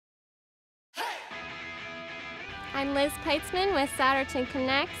I'm Liz Peitzman with Souderton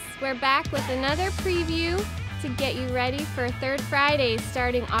Connects. We're back with another preview to get you ready for Third Fridays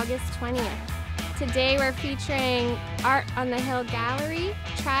starting August 20th. Today we're featuring Art on the Hill Gallery,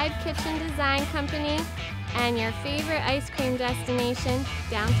 Tribe Kitchen Design Company, and your favorite ice cream destination,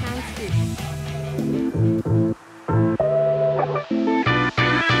 Downtown Scoop.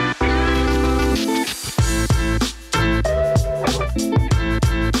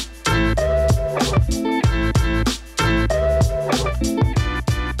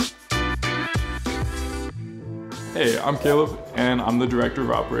 Hey, I'm Caleb, and I'm the Director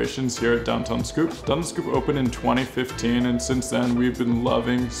of Operations here at Downtown Scoop. Downtown Scoop opened in 2015, and since then we've been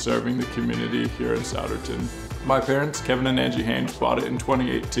loving serving the community here in Souderton. My parents, Kevin and Angie Haynes, bought it in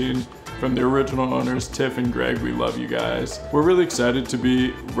 2018 from the original owners, Tiff and Greg. We love you guys. We're really excited to be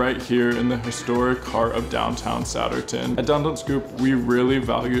right here in the historic heart of downtown Souderton. At Downtown Scoop, we really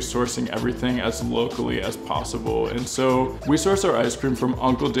value sourcing everything as locally as possible. And so we source our ice cream from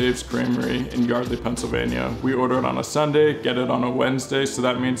Uncle Dave's Creamery in Yardley, Pennsylvania. We order it on a Sunday, get it on a Wednesday. So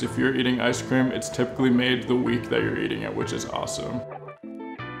that means if you're eating ice cream, it's typically made the week that you're eating it, which is awesome.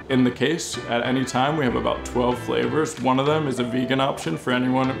 In the case, at any time, we have about 12 flavors. One of them is a vegan option for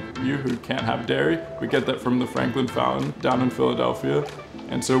anyone of you who can't have dairy. We get that from the Franklin Fountain down in Philadelphia.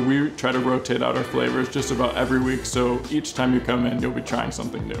 And so we try to rotate out our flavors just about every week, so each time you come in, you'll be trying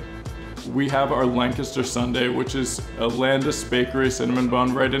something new. We have our Lancaster sundae, which is a Landis Bakery cinnamon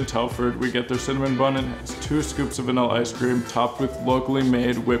bun right in Telford. We get their cinnamon bun and it has 2 scoops of vanilla ice cream topped with locally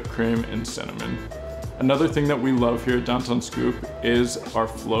made whipped cream and cinnamon. Another thing that we love here at Downtown Scoop is our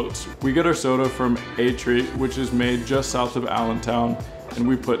floats. We get our soda from A Treat, which is made just south of Allentown, and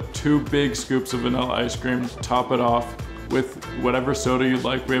we put 2 big scoops of vanilla ice cream, top it off with whatever soda you'd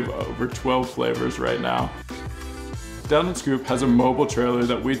like. We have over 12 flavors right now. Downtown Scoop has a mobile trailer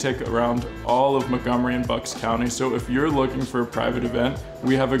that we take around all of Montgomery and Bucks County, so if you're looking for a private event,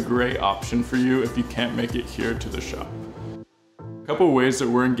 we have a great option for you if you can't make it here to the shop. A couple of ways that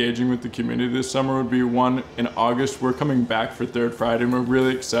we're engaging with the community this summer would be, one, in August we're coming back for Third Friday and we're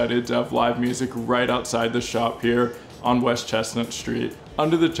really excited to have live music right outside the shop here on West Chestnut Street.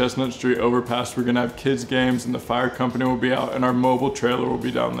 Under the Chestnut Street overpass we're gonna have kids games and the fire company will be out and our mobile trailer will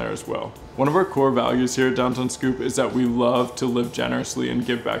be down there as well. One of our core values here at Downtown Scoop is that we love to live generously and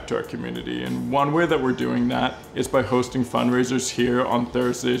give back to our community, and one way that we're doing that is by hosting fundraisers here on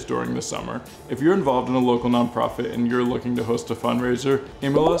Thursdays during the summer. If you're involved in a local nonprofit and you're looking to host a fundraiser,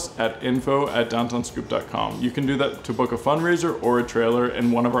 email us at info@downtownscoop.com. You can do that to book a fundraiser or a trailer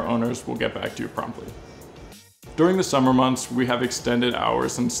and one of our owners will get back to you promptly. During the summer months, we have extended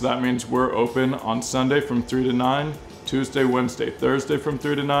hours, and so that means we're open on Sunday from 3 to 9, Tuesday, Wednesday, Thursday from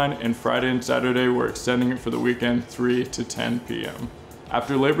 3 to 9, and Friday and Saturday we're extending it for the weekend 3 to 10 p.m.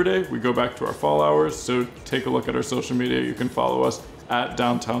 After Labor Day, we go back to our fall hours, so take a look at our social media. You can follow us at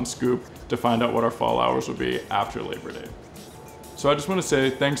Downtown Scoop to find out what our fall hours will be after Labor Day. So I just want to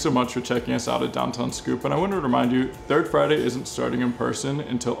say thanks so much for checking us out at Downtown Scoop, and I want to remind you, Third Friday isn't starting in person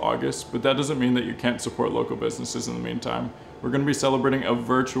until August, but that doesn't mean that you can't support local businesses in the meantime. We're going to be celebrating a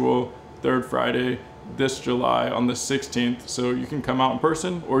virtual Third Friday this July on the 16th, so you can come out in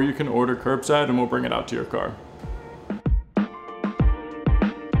person or you can order curbside and we'll bring it out to your car.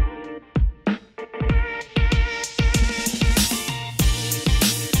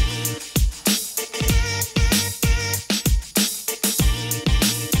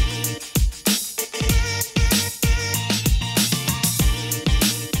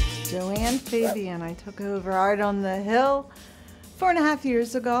 Joanne Fabian. I took over Art on the Hill 4.5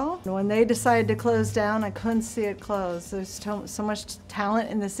 years ago. When they decided to close down, I couldn't see it close. There's so much talent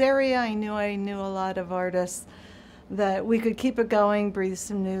in this area. I knew a lot of artists that we could keep it going, breathe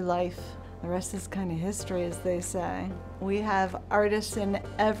some new life. The rest is kind of history, as they say. We have artists in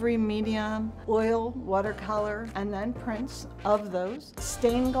every medium, oil, watercolor, and then prints of those,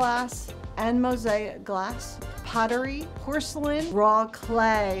 stained glass and mosaic glass, pottery, porcelain, raw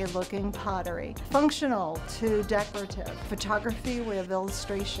clay looking pottery, functional to decorative. Photography, we have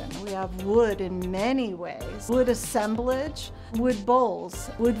illustration. We have wood in many ways, wood assemblage, wood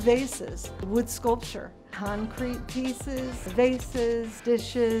bowls, wood vases, wood sculpture, concrete pieces, vases,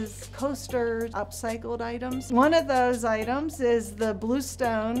 dishes, coasters, upcycled items. One of those items is the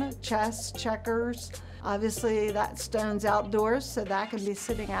bluestone chess, checkers. Obviously that stone's outdoors, so that can be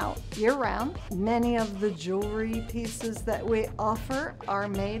sitting out year-round. Many of the jewelry pieces that we offer are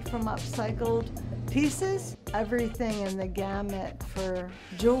made from upcycled pieces. Everything in the gamut for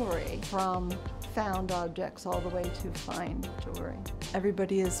jewelry, from found objects all the way to fine jewelry.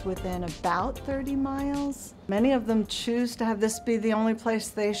 Everybody is within about 30 miles. Many of them choose to have this be the only place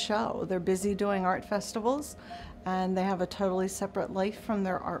they show. They're busy doing art festivals, and they have a totally separate life from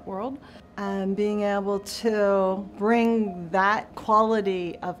their art world. And being able to bring that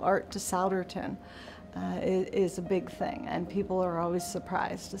quality of art to Souderton is a big thing, and people are always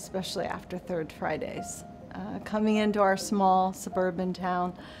surprised, especially after Third Fridays. Coming into our small suburban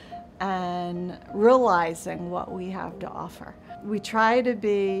town and realizing what we have to offer. We try to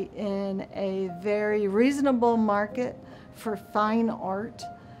be in a very reasonable market for fine art,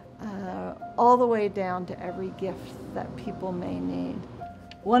 all the way down to every gift that people may need.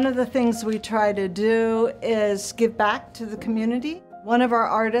 One of the things we try to do is give back to the community. One of our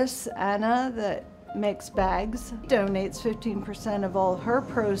artists, Anna, that makes bags, donates 15% of all her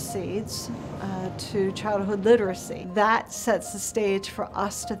proceeds to childhood literacy. That sets the stage for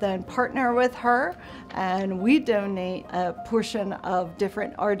us to then partner with her, and we donate a portion of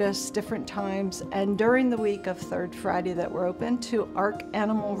different artists, different times, and during the week of Third Friday that we're open, to Ark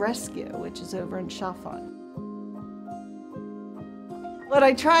Animal Rescue, which is over in Chalfont. What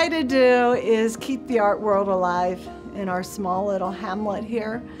I try to do is keep the art world alive in our small little hamlet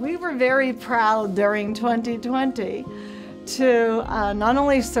here. We were very proud during 2020 to not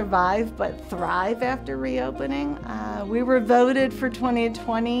only survive but thrive after reopening. We were voted for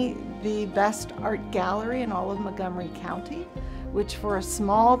 2020 the best art gallery in all of Montgomery County, which for a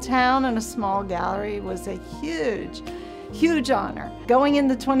small town and a small gallery was a huge honor. Going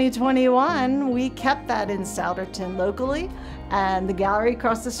into 2021, we kept that in Souderton locally, and the gallery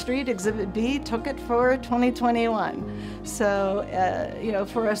across the street, Exhibit B, took it for 2021. So, you know,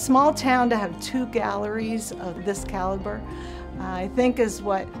 for a small town to have 2 galleries of this caliber, I think is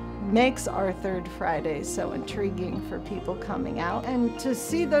what makes our Third Friday so intriguing for people coming out. And to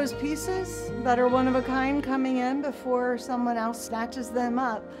see those pieces that are one of a kind coming in before someone else snatches them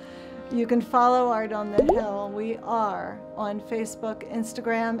up. You can follow Art on the Hill. We are on Facebook,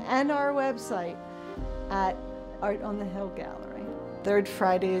 Instagram, and our website at Art on the Hill Gallery. Third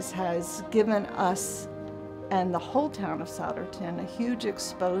Fridays has given us and the whole town of Souderton a huge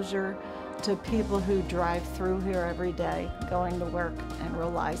exposure to people who drive through here every day, going to work and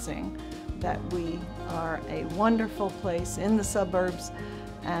realizing that we are a wonderful place in the suburbs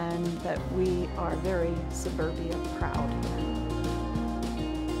and that we are very suburbia proud here.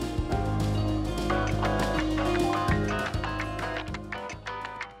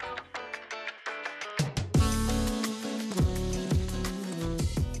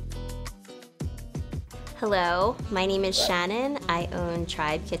 Hello, my name is Shannon. I own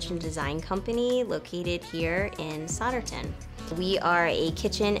Tribe Kitchen Design Company located here in Souderton. We are a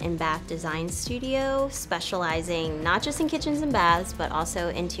kitchen and bath design studio specializing not just in kitchens and baths, but also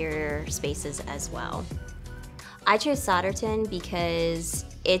interior spaces as well. I chose Souderton because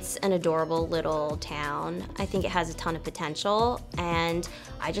it's an adorable little town. I think it has a ton of potential, and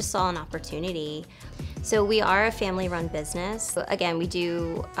I just saw an opportunity. So we are a family-run business. Again, we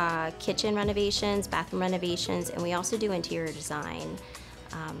do kitchen renovations, bathroom renovations, and we also do interior design.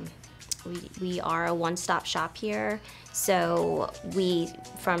 We are a one-stop shop here, so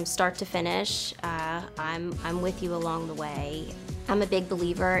from start to finish, I'm with you along the way. I'm a big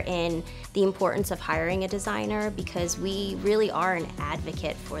believer in the importance of hiring a designer because we really are an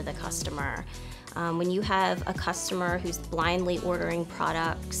advocate for the customer. When you have a customer who's blindly ordering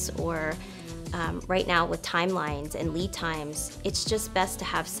products, or right now with timelines and lead times, it's just best to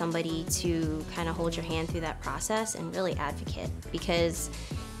have somebody to kind of hold your hand through that process and really advocate, because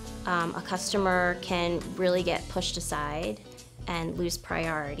a customer can really get pushed aside and lose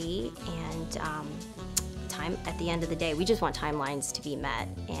priority, and at the end of the day, we just want timelines to be met,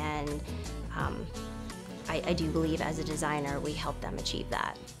 and I do believe as a designer we help them achieve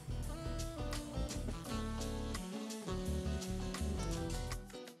that.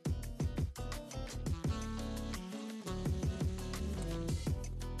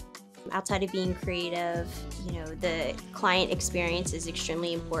 Outside of being creative, you know, the client experience is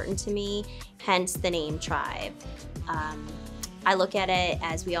extremely important to me, hence the name Tribe. I look at it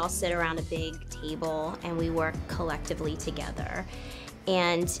as we all sit around a big table and we work collectively together.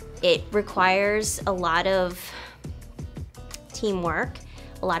 And it requires a lot of teamwork,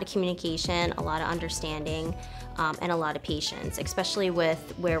 a lot of communication, a lot of understanding, and a lot of patience, especially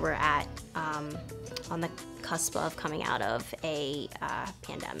with where we're at on the cusp of coming out of a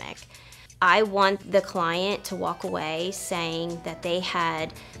pandemic. I want the client to walk away saying that they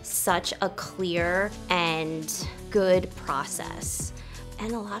had such a clear and good process,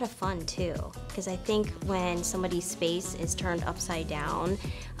 and a lot of fun too, because I think when somebody's space is turned upside down,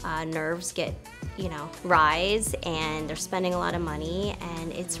 nerves get, rise, and they're spending a lot of money,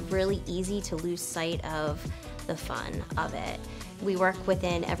 and it's really easy to lose sight of the fun of it. We work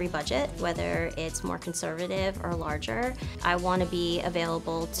within every budget, whether it's more conservative or larger. I want to be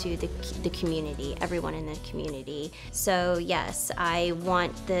available to the community, everyone in the community. So yes, I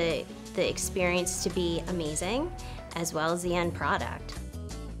want the experience to be amazing, as well as the end product.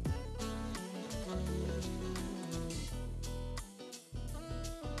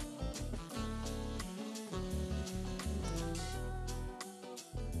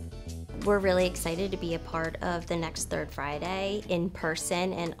 We're really excited to be a part of the next Third Friday in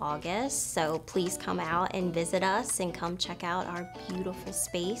person in August, so please come out and visit us and come check out our beautiful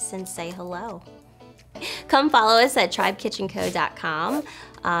space and say hello. Come follow us at tribekitchenco.com,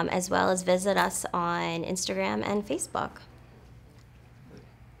 as well as visit us on Instagram and Facebook.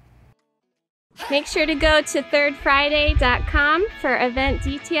 Make sure to go to thirdfriday.com for event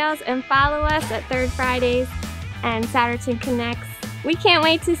details and follow us at Third Fridays and Souderton Connects. We can't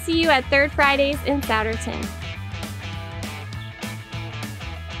wait to see you at Third Fridays in Souderton.